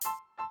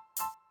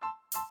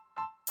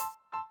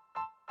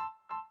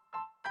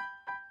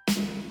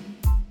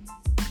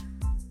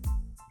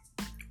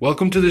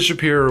Welcome to the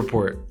Shapiro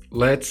Report.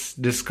 Let's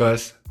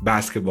discuss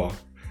basketball.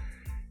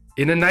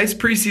 In a nice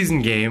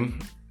preseason game,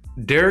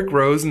 Derrick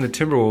Rose and the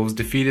Timberwolves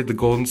defeated the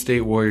Golden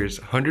State Warriors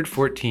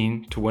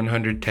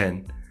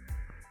 114-110.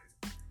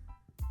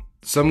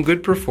 Some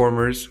good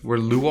performers were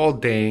Luol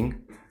Deng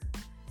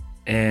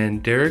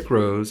and Derrick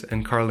Rose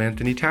and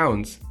Karl-Anthony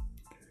Towns.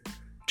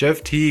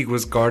 Jeff Teague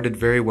was guarded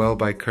very well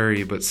by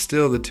Curry, but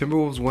still the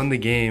Timberwolves won the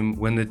game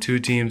when the two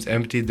teams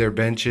emptied their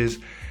benches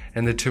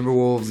and the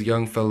Timberwolves'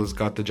 young fellas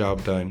got the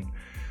job done.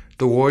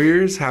 The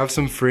Warriors have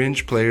some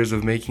fringe players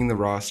of making the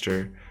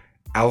roster.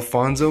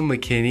 Alfonzo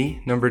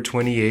McKinnie, number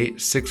 28,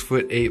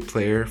 6'8"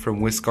 player from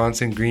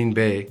Wisconsin Green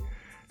Bay,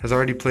 has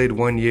already played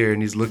 1 year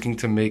and he's looking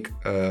to make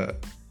a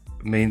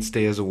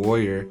mainstay as a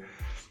Warrior.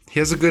 He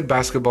has a good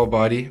basketball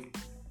body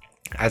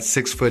at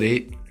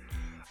 6'8".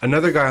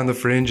 Another guy on the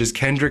fringe is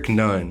Kendrick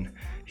Nunn.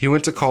 He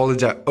went to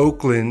college at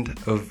Oakland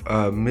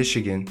of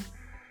Michigan,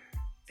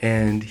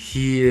 and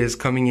he is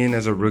coming in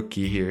as a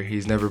rookie here.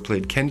 He's never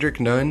played. Kendrick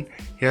Nunn,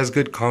 he has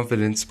good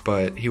confidence,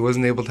 but he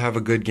wasn't able to have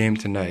a good game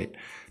tonight.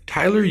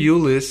 Tyler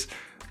Ulis,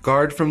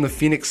 guard from the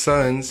Phoenix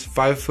Suns,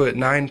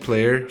 5'9"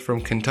 player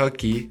from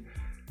Kentucky,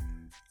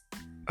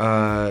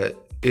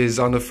 is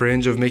on the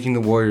fringe of making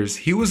the Warriors.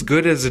 He was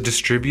good as a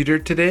distributor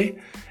today,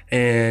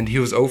 and he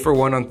was 0 for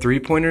 1 on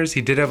three-pointers.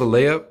 He did have a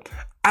layup.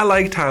 I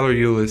like Tyler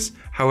Ulis.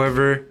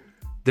 However,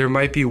 there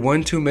might be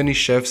one too many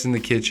chefs in the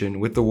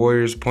kitchen with the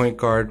Warriors point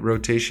guard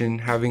rotation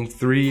having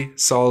 3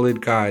 solid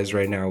guys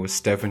right now with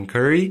Stephen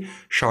Curry,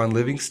 Sean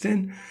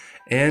Livingston,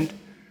 and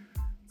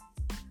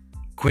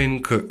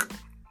Quinn Cook.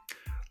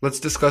 Let's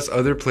discuss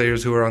other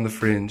players who are on the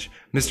fringe.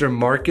 Mr.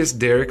 Marcus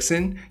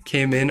Derrickson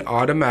came in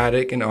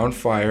automatic and on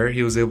fire.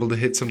 He was able to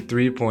hit some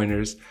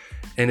three-pointers.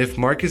 And if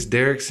Marcus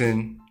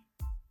Derrickson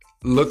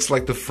looks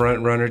like the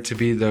front runner to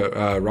be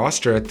the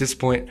roster at this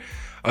point,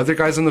 other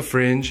guys on the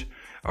fringe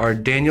are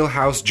Daniel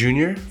House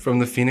Jr. from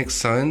the Phoenix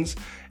Suns,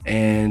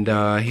 and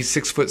he's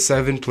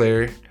 6'7"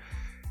 player.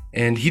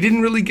 And he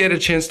didn't really get a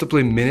chance to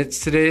play minutes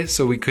today,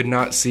 so we could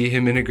not see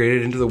him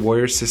integrated into the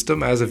Warriors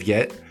system as of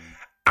yet.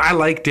 I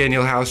like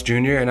Daniel House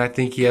Jr., and I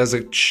think he has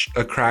a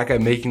crack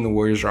at making the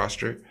Warriors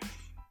roster.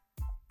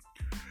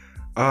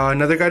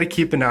 Another guy to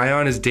keep an eye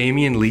on is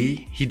Damian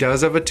Lee. He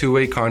does have a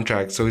 2-way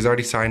contract, so he's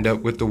already signed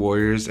up with the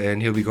Warriors,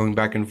 and he'll be going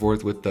back and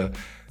forth with the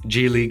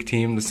G League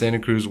team, the Santa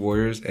Cruz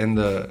Warriors, and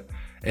the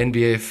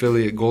NBA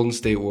affiliate Golden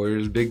State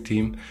Warriors, big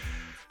team.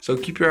 So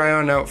keep your eye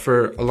on out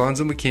for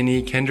Alonzo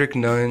McKinnie, Kendrick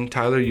Nunn,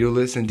 Tyler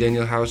Ulis, and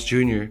Daniel House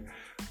Jr.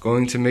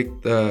 going to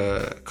make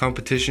the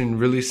competition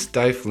really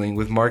stifling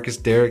with Marcus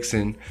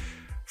Derrickson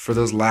for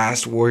those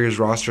last Warriors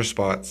roster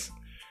spots.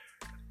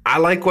 I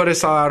like what I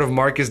saw out of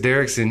Marcus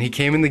Derrickson. He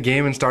came in the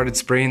game and started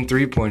spraying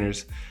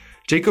three-pointers.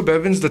 Jacob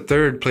Evans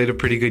III played a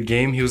pretty good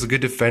game. He was a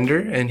good defender,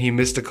 and he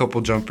missed a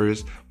couple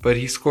jumpers, but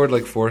he scored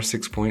like 4 or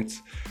 6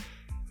 points.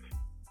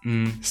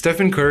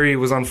 Stephen Curry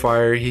was on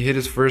fire. He hit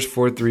his first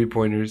 4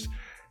 three-pointers,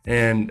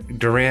 and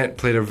Durant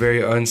played a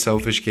very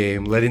unselfish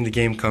game, letting the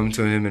game come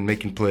to him and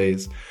making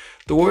plays.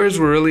 The Warriors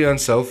were really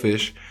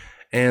unselfish,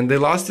 and they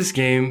lost this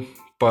game,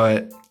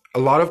 but a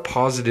lot of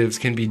positives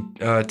can be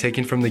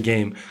taken from the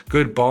game.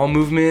 Good ball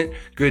movement,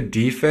 good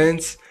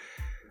defense.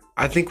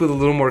 I think with a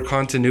little more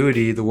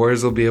continuity, the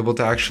Warriors will be able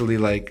to actually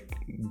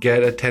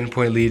get a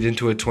 10-point lead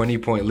into a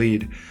 20-point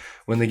lead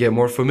when they get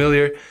more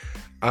familiar.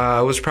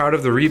 I was proud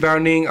of the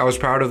rebounding. I was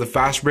proud of the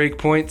fast break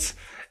points.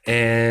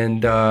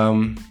 And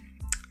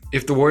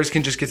if the Warriors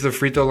can just get to the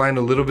free throw line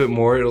a little bit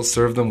more, it'll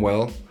serve them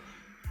well.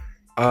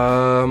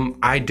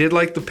 I did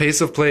like the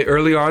pace of play.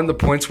 Early on, the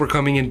points were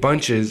coming in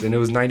bunches, and it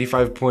was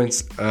 95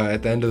 points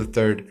at the end of the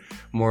third,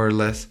 more or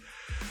less.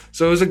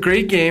 So it was a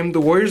great game. The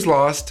Warriors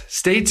lost.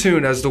 Stay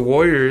tuned as the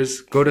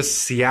Warriors go to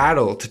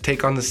Seattle to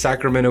take on the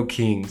Sacramento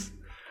Kings.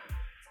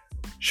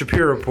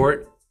 Shapiro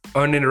Report,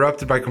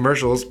 uninterrupted by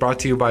commercials, brought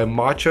to you by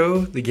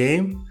Macho, the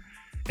game,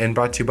 and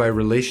brought to you by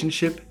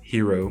Relationship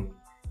Hero.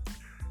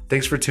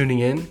 Thanks for tuning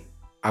in.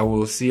 I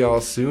will see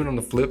y'all soon on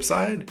the flip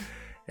side,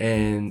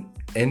 and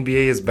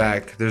NBA is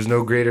back. There's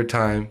no greater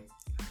time.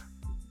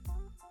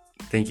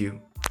 Thank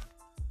you.